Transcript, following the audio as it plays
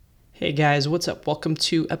Hey guys, what's up? Welcome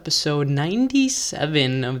to episode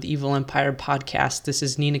 97 of the Evil Empire podcast. This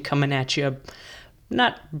is Nina coming at you,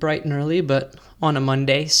 not bright and early, but on a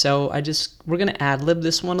Monday. So we're going to ad-lib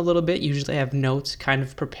this one a little bit. Usually I have notes kind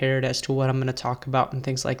of prepared as to what I'm going to talk about and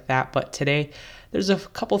things like that. But today there's a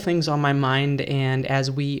couple things on my mind. And as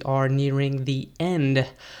we are nearing the end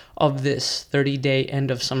of this 30-day end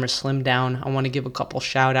of summer slim down, I want to give a couple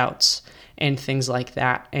shout outs and things like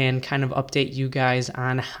that, and kind of update you guys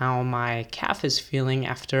on how my calf is feeling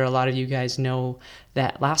after a lot of you guys know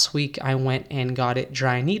that last week I went and got it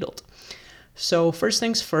dry needled. So first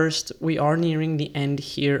things first, we are nearing the end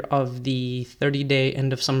here of the 30-day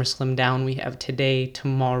end of summer slim down. We have today,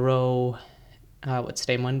 tomorrow, what's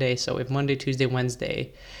today, Monday? So we have Monday, Tuesday,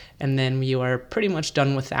 Wednesday, and then we are pretty much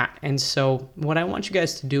done with that. And so what I want you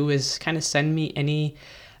guys to do is kind of send me any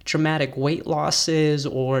dramatic weight losses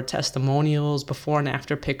or testimonials, before and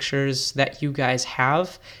after pictures that you guys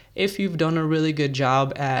have. If you've done a really good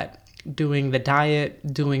job at doing the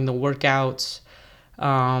diet, doing the workouts,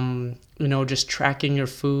 just tracking your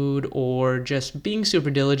food, or just being super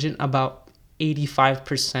diligent about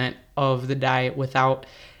 85% of the diet without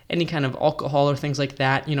any kind of alcohol or things like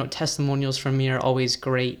that, testimonials from me are always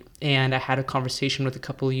great. And I had a conversation with a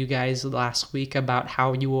couple of you guys last week about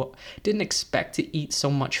how you didn't expect to eat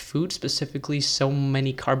so much food, specifically so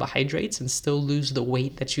many carbohydrates, and still lose the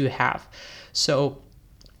weight that you have. So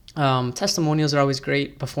testimonials are always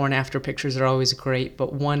great. Before and after pictures are always great.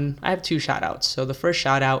 But I have two shout outs. So the first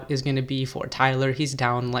shout out is going to be for Tyler. He's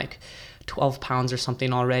down like 12 pounds or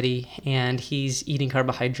something already, and he's eating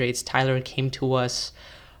carbohydrates. Tyler came to us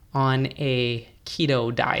on a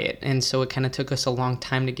keto diet, and so it kind of took us a long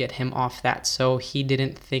time to get him off that. So he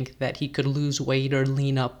didn't think that he could lose weight or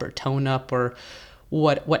lean up or tone up or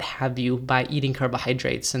what have you by eating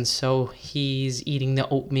carbohydrates. And so he's eating the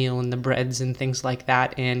oatmeal and the breads and things like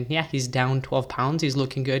that, and yeah, he's down 12 pounds. He's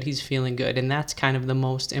looking good, he's feeling good. And that's kind of the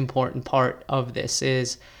most important part of this,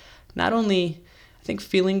 is not only, I think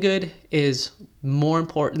feeling good is more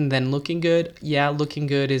important than looking good. Yeah, looking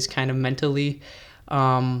good is kind of mentally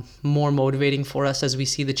more motivating for us as we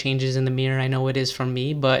see the changes in the mirror. I know it is for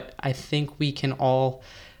me, but I think we can all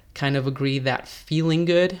kind of agree that feeling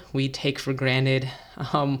good we take for granted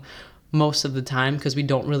most of the time, because we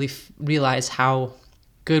don't really realize how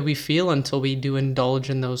good we feel until we do indulge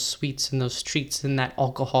in those sweets and those treats and that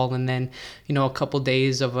alcohol, and then a couple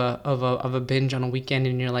days of a binge on a weekend,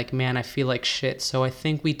 and you're like, man, I feel like shit. So I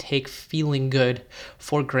think we take feeling good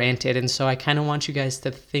for granted. And so I kind of want you guys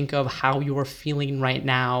to think of how you're feeling right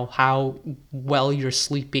now, how well you're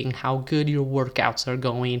sleeping, how good your workouts are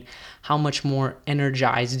going, how much more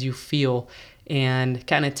energized you feel, and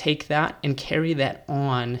kind of take that and carry that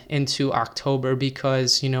on into October,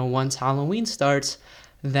 because once Halloween starts,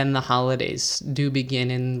 then the holidays do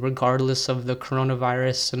begin. And regardless of the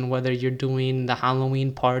coronavirus, and whether you're doing the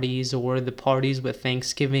Halloween parties or the parties with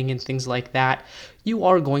Thanksgiving and things like that, you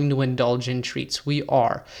are going to indulge in treats. We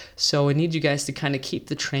are. So I need you guys to kind of keep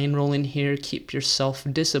the train rolling here, keep yourself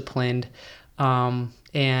disciplined,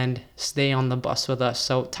 and stay on the bus with us.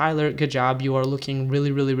 So Tyler, good job. You are looking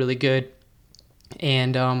really, really, really good.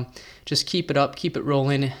 And just keep it up, keep it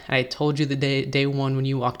rolling. I told you the day one when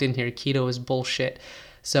you walked in here, keto is bullshit.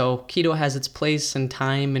 So keto has its place and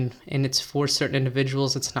time, and it's for certain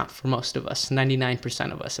individuals. It's not for most of us,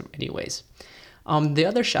 99% of us anyways. The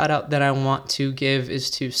other shout out that I want to give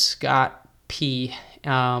is to Scott P.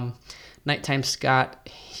 Nighttime Scott.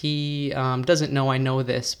 He doesn't know I know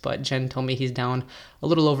this, but Jen told me he's down a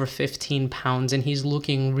little over 15 pounds, and he's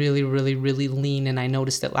looking really, really, really lean. And I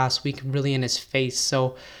noticed it last week, really in his face.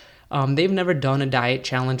 So they've never done a diet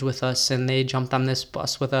challenge with us, and they jumped on this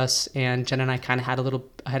bus with us. And Jen and I kind of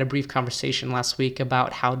had a brief conversation last week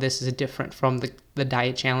about how this is different from the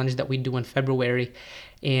diet challenge that we do in February.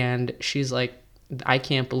 And she's like, I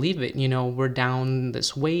can't believe it. We're down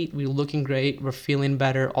this weight, we're looking great, we're feeling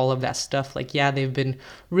better, all of that stuff. Like, yeah, they've been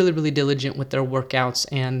really, really diligent with their workouts,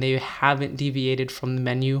 and they haven't deviated from the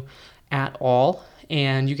menu at all.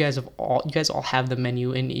 And you guys all have the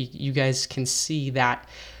menu, and you guys can see that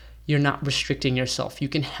you're not restricting yourself. You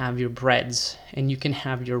can have your breads, and you can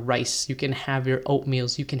have your rice, you can have your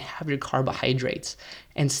oatmeals, you can have your carbohydrates,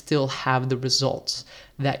 and still have the results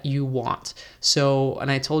that you want. So,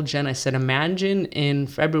 and I told Jen, I said, imagine in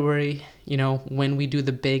February, when we do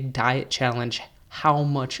the big diet challenge, how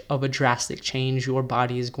much of a drastic change your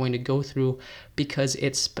body is going to go through, because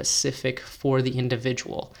it's specific for the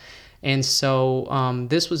individual. And so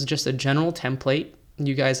this was just a general template.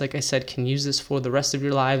 You guys, like I said, can use this for the rest of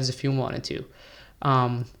your lives if you wanted to.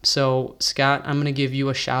 So Scott, I'm going to give you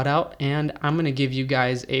a shout out, and I'm going to give you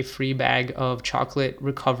guys a free bag of chocolate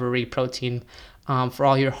recovery protein for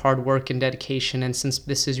all your hard work and dedication. And since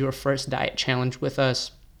this is your first diet challenge with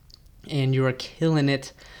us and you are killing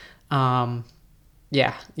it,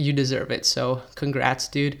 yeah, you deserve it. So congrats,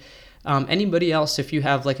 dude. Anybody else, if you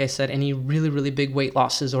have, like I said, any really, really big weight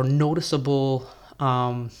losses or noticeable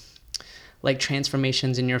like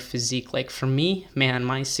transformations in your physique. Like for me, man,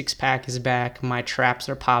 my six pack is back. My traps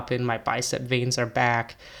are popping. My bicep veins are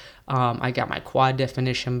back. I got my quad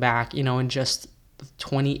definition back, in just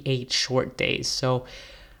 28 short days. So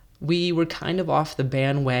we were kind of off the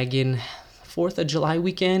bandwagon 4th of July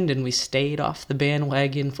weekend, and we stayed off the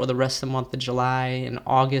bandwagon for the rest of the month of July, and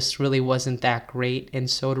August really wasn't that great. And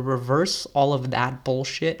so to reverse all of that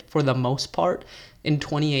bullshit for the most part in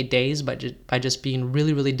 28 days by just being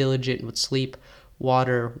really, really diligent with sleep,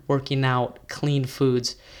 water, working out, clean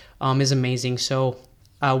foods is amazing. So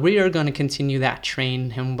we are going to continue that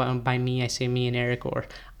train, and by me, I say me and Eric, or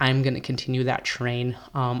I'm going to continue that train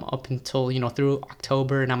up until, through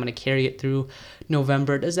October, and I'm going to carry it through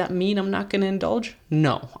November. Does that mean I'm not going to indulge?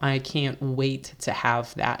 No, I can't wait to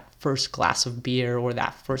have that first glass of beer or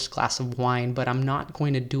that first glass of wine, but I'm not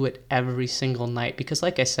going to do it every single night because,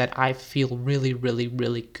 like I said, I feel really, really,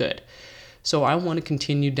 really good. So I want to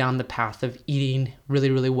continue down the path of eating really,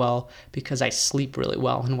 really well because I sleep really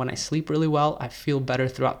well. And when I sleep really well, I feel better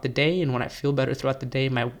throughout the day. And when I feel better throughout the day,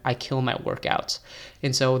 I kill my workouts.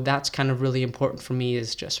 And so that's kind of really important for me,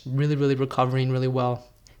 is just really, really recovering really well,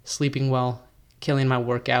 sleeping well, killing my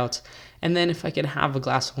workouts. And then if I can have a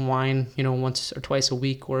glass of wine, once or twice a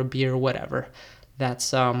week, or a beer or whatever,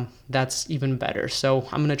 that's even better. So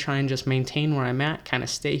I'm going to try and just maintain where I'm at, kind of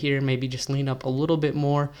stay here, maybe just lean up a little bit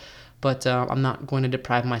more. But I'm not going to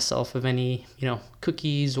deprive myself of any,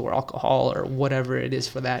 cookies or alcohol or whatever it is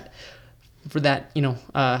for that,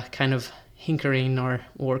 kind of hinkering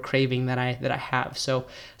or craving that I have. So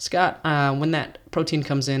Scott, when that protein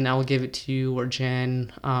comes in, I'll give it to you or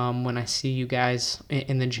Jen when I see you guys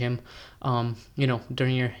in the gym,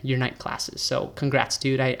 during your night classes. So congrats,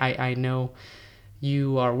 dude. I know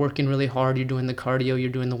you are working really hard. You're doing the cardio, you're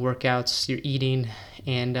doing the workouts, you're eating,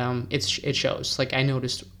 and it shows. Like I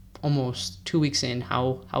noticed almost 2 weeks in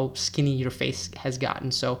how skinny your face has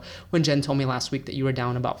gotten. So when Jen told me last week that you were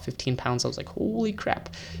down about 15 pounds, I was like, holy crap,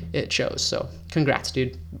 it shows. So congrats,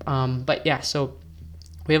 dude. But yeah, so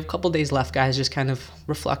we have a couple days left, guys. Just kind of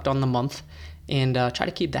reflect on the month and try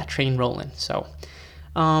to keep that train rolling. So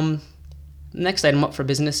next item up for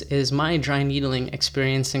business is my dry needling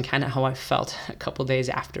experience and kind of how I felt a couple days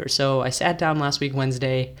after. So I sat down last week,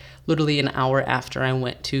 Wednesday, literally an hour after I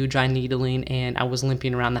went to dry needling, and I was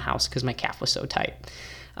limping around the house because my calf was so tight.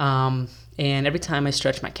 And every time I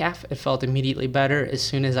stretched my calf, it felt immediately better. As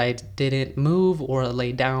soon as I didn't move or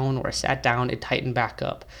lay down or sat down, it tightened back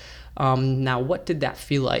up. Now, what did that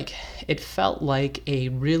feel like? It felt like a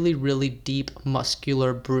really, really deep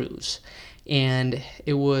muscular bruise. And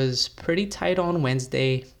it was pretty tight on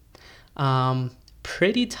Wednesday,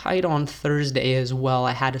 pretty tight on Thursday as well.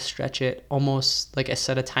 I had to stretch it almost, like I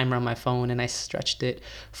set a timer on my phone, and I stretched it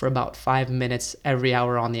for about 5 minutes every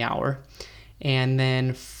hour on the hour. And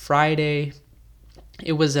then Friday,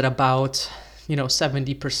 it was at about,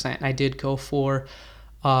 70%. I did go for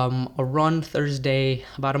a run Thursday,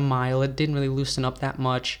 about a mile. It didn't really loosen up that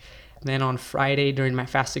much. Then on Friday during my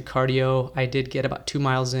fasted cardio, I did get about 2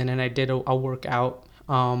 miles in, and I did a workout.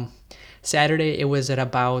 Saturday, it was at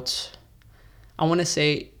about, I want to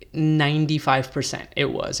say 95%. It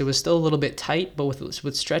was still a little bit tight, but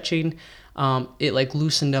with stretching, it like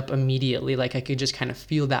loosened up immediately. Like I could just kind of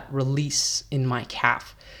feel that release in my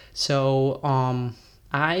calf. So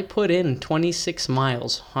I put in 26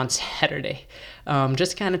 miles on Saturday,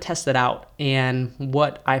 just to kind of test it out. And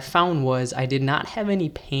what I found was I did not have any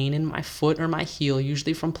pain in my foot or my heel.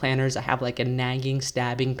 Usually from planners, I have like a nagging,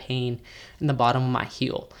 stabbing pain in the bottom of my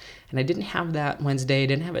heel. And I didn't have that Wednesday, I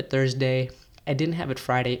didn't have it Thursday, I didn't have it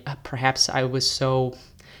Friday. Perhaps I was so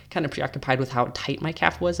kind of preoccupied with how tight my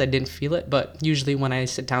calf was, I didn't feel it. But usually when I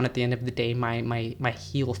sit down at the end of the day, my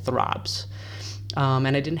heel throbs.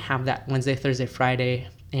 And I didn't have that Wednesday, Thursday, Friday,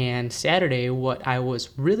 and Saturday. What I was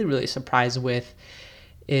really, really surprised with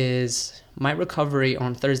is my recovery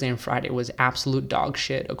on Thursday and Friday was absolute dog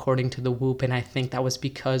shit, according to the Whoop. And I think that was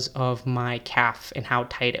because of my calf and how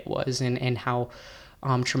tight it was, and how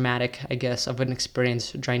traumatic, I guess, of an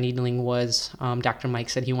experience dry needling was. Dr. Mike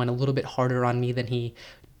said he went a little bit harder on me than he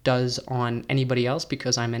does on anybody else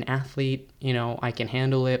because I'm an athlete, I can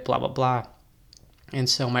handle it, blah, blah, blah. And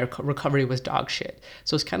so my recovery was dog shit.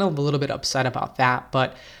 So I was kind of a little bit upset about that.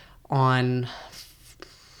 But on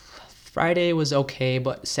Friday was okay,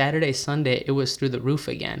 but Saturday, Sunday, it was through the roof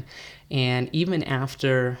again. And even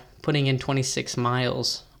after putting in 26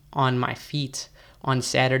 miles on my feet on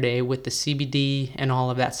Saturday with the CBD and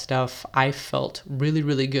all of that stuff, I felt really,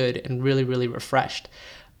 really good and really, really refreshed.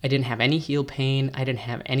 I didn't have any heel pain. I didn't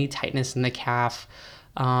have any tightness in the calf.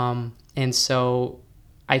 And so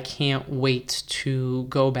I can't wait to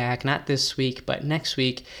go back, not this week, but next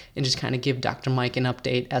week, and just kind of give Dr. Mike an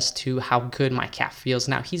update as to how good my calf feels.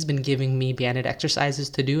 Now, he's been giving me banded exercises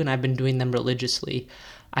to do, and I've been doing them religiously.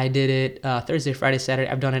 I did it Thursday, Friday, Saturday.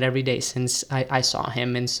 I've done it every day since I saw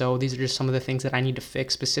him. And so these are just some of the things that I need to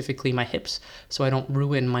fix, specifically my hips, so I don't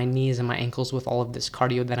ruin my knees and my ankles with all of this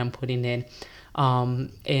cardio that I'm putting in.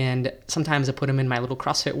 And sometimes I put them in my little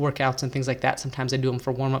CrossFit workouts and things like that. Sometimes I do them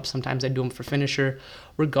for warm-up. Sometimes I do them for finisher.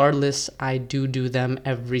 Regardless, I do them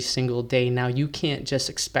every single day. Now, you can't just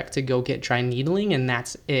expect to go get dry needling and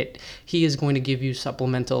that's it. He is going to give you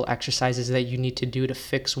supplemental exercises that you need to do to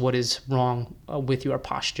fix what is wrong with your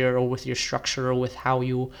posture or with your structure or with how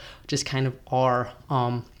you just kind of are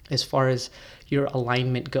as far as your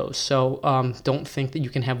alignment goes. So don't think that you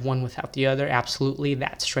can have one without the other. Absolutely,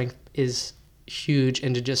 that strength is huge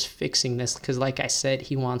into just fixing this, because like I said,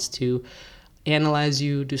 he wants to analyze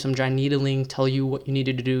you, do some dry needling, tell you what you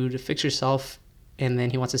needed to do to fix yourself, and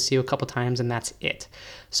then he wants to see you a couple times and that's it.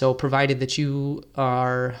 So provided that you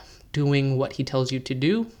are doing what he tells you to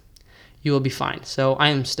do, you will be fine. So I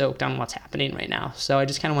am stoked on what's happening right now. So I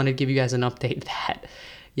just kind of wanted to give you guys an update that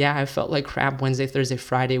yeah, I felt like crap Wednesday, Thursday,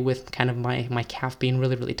 Friday with kind of my calf being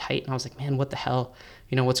really, really tight. And I was like, man, what the hell?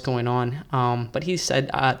 What's going on? But he said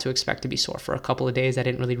to expect to be sore for a couple of days. I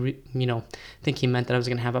didn't really, think he meant that I was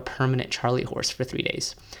going to have a permanent Charlie horse for 3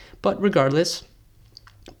 days. But regardless,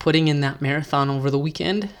 putting in that marathon over the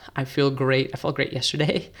weekend, I feel great. I felt great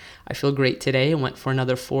yesterday. I feel great today. I went for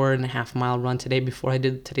another 4.5 mile run today before I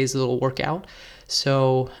did today's little workout.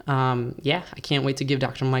 So, I can't wait to give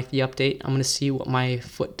Dr. Mike the update. I'm going to see what my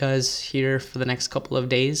foot does here for the next couple of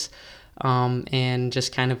days, and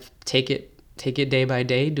just kind of take it day by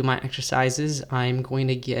day, do my exercises. I'm going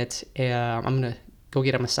to go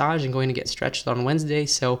get a massage and going to get stretched on Wednesday.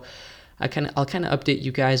 So I'll kind of update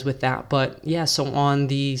you guys with that. But yeah, so on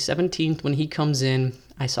the 17th when he comes in,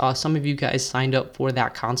 I saw some of you guys signed up for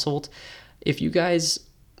that consult. If you guys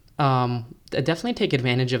definitely take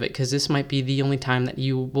advantage of it, because this might be the only time that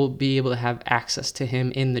you will be able to have access to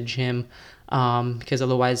him in the gym, because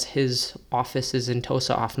otherwise his office is in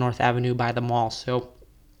Tosa off North Avenue by the mall. So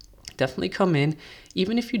definitely come in.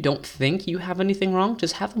 Even if you don't think you have anything wrong,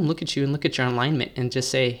 just have them look at you and look at your alignment and just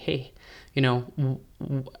say, hey,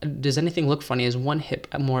 does anything look funny? Is one hip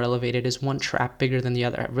more elevated? Is one trap bigger than the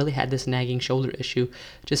other? I really had this nagging shoulder issue.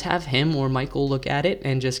 Just have him or Michael look at it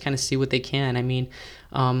and just kind of see what they can. I mean,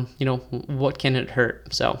 what can it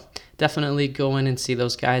hurt? So definitely go in and see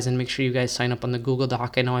those guys, and make sure you guys sign up on the Google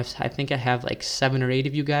Doc. I know I think I have like 7 or 8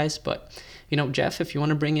 of you guys, but Jeff, if you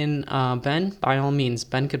want to bring in Ben, by all means,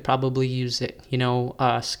 Ben could probably use it.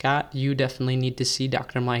 Scott, you definitely need to see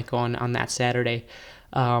Dr. Mike on that Saturday.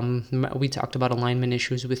 We talked about alignment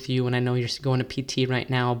issues with you, and I know you're going to PT right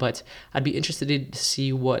now, but I'd be interested to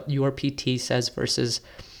see what your PT says versus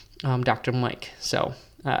Dr. Mike. So,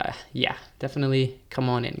 definitely come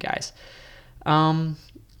on in, guys.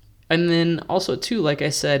 And then also, too, like I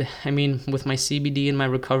said, with my CBD and my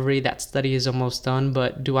recovery, that study is almost done,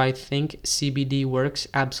 but do I think CBD works?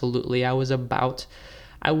 Absolutely. I was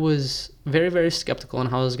very, very skeptical on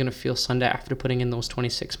how I was going to feel Sunday after putting in those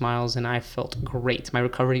 26 miles, and I felt great. My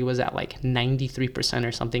recovery was at like 93%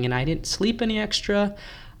 or something, and I didn't sleep any extra.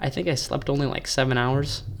 I think I slept only like 7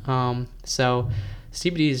 hours. So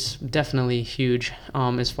CBD is definitely huge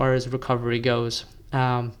as far as recovery goes.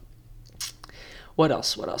 What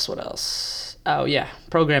else? Oh, yeah,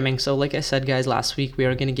 programming. So like I said, guys, last week we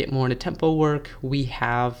are going to get more into tempo work. We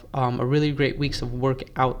have a really great weeks of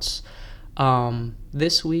workouts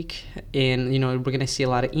this week, and we're going to see a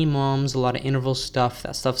lot of EMOMs, a lot of interval stuff.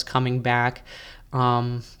 That stuff's coming back.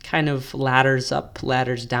 Kind of ladders up,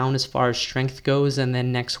 ladders down as far as strength goes, and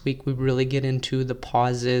then next week we really get into the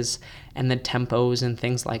pauses and the tempos and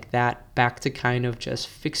things like that, back to kind of just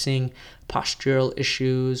fixing postural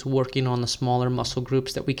issues, working on the smaller muscle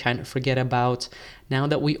groups that we kind of forget about. Now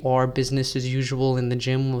that we are business as usual in the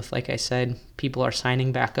gym, with, like I said, people are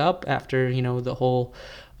signing back up after the whole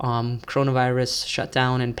coronavirus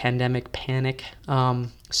shutdown and pandemic panic.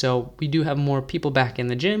 So we do have more people back in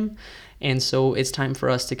the gym, and so it's time for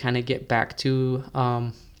us to kind of get back to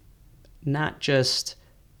not just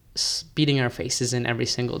beating our faces in every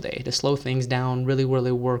single day, to slow things down, really,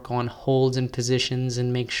 really work on holds and positions,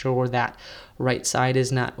 and make sure that right side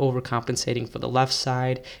is not overcompensating for the left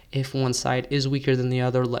side. If one side is weaker than the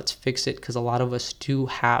other, let's fix it, because a lot of us do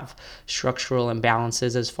have structural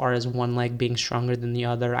imbalances as far as one leg being stronger than the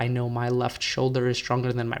other. I know my left shoulder is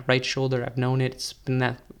stronger than my right shoulder. I've known it. It's been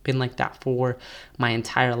like that for my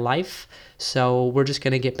entire life. So we're just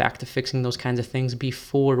going to get back to fixing those kinds of things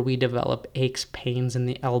before we develop aches, pains in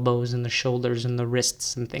the elbows and the shoulders and the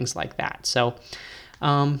wrists and things like that. So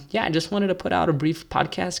I just wanted to put out a brief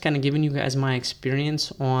podcast kind of giving you guys my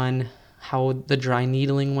experience on how the dry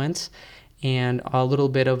needling went, and a little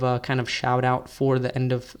bit of a kind of shout out for the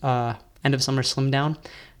end of summer slim down.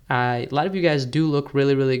 A lot of you guys do look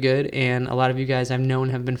really, really good, and a lot of you guys I've known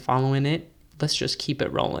have been following it. Let's just keep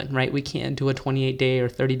it rolling, right? We can't do a 28-day or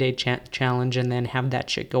 30-day challenge and then have that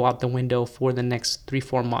shit go out the window for the next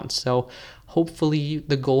 3-4 months. So hopefully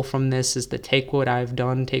the goal from this is to take what I've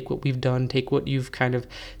done, take what we've done, take what you've kind of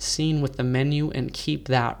seen with the menu, and keep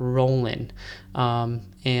that rolling.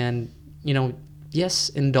 Yes,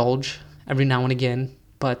 indulge every now and again,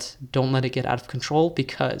 but don't let it get out of control,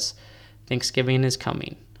 because Thanksgiving is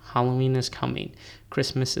coming. Halloween is coming,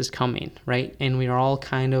 Christmas is coming, right? And we are all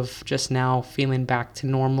kind of just now feeling back to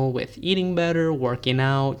normal with eating better, working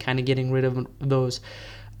out, kind of getting rid of those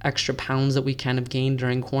extra pounds that we kind of gained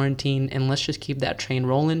during quarantine. And let's just keep that train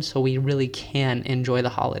rolling so we really can enjoy the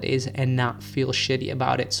holidays and not feel shitty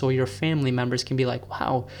about it. So your family members can be like,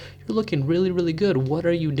 wow, you're looking really, really good. What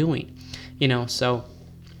are you doing? So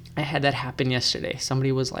I had that happen yesterday.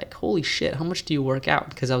 Somebody was like, holy shit, how much do you work out?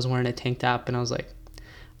 Because I was wearing a tank top, and I was like,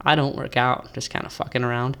 I don't work out, just kind of fucking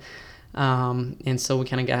around. And so we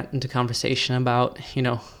kind of got into conversation about,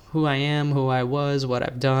 who I am, who I was, what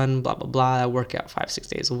I've done, blah, blah, blah. I work out 5-6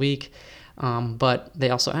 days a week. But they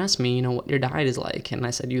also asked me, what your diet is like. And I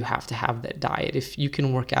said, you have to have that diet. If you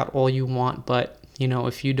can work out all you want, but,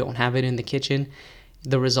 if you don't have it in the kitchen,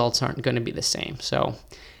 the results aren't going to be the same. So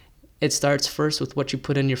it starts first with what you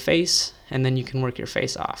put in your face, and then you can work your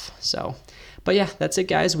face off. So, but yeah, that's it,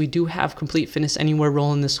 guys. We do have Complete Fitness Anywhere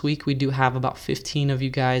rolling this week. We do have about 15 of you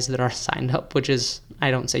guys that are signed up, which is, I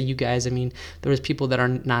don't say you guys, I mean, there is people that are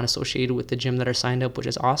not associated with the gym that are signed up, which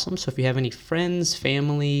is awesome. So if you have any friends,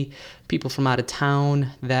 family, people from out of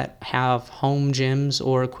town that have home gyms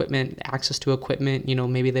or equipment, access to equipment,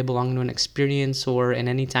 maybe they belong to an Experience or an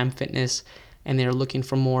Anytime Fitness, and they're looking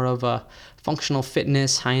for more of a functional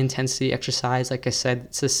fitness, high intensity exercise. Like I said,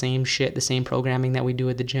 it's the same shit, the same programming that we do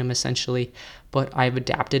at the gym essentially, but I've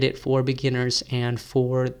adapted it for beginners and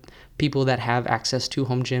for people that have access to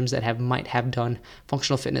home gyms that might have done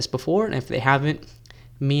functional fitness before. And if they haven't,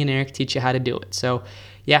 me and Eric teach you how to do it. So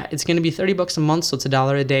yeah, it's going to be $30 a month, so it's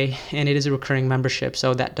 $1 a day, and it is a recurring membership.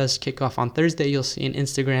 So that does kick off on Thursday. You'll see an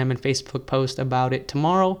Instagram and Facebook post about it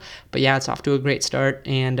tomorrow. But yeah, it's off to a great start.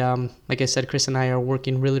 And like I said, Chris and I are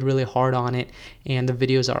working really, really hard on it, and the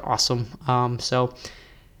videos are awesome. So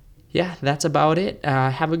yeah, that's about it.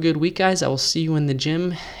 Have a good week, guys. I will see you in the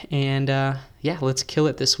gym. And let's kill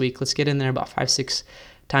it this week. Let's get in there about 5-6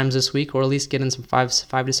 times this week, or at least get in some 5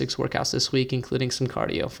 to 6 workouts this week, including some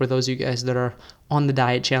cardio. For those of you guys that are on the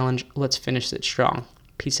diet challenge, let's finish it strong.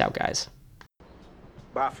 Peace out, guys.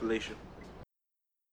 Bye, Felicia.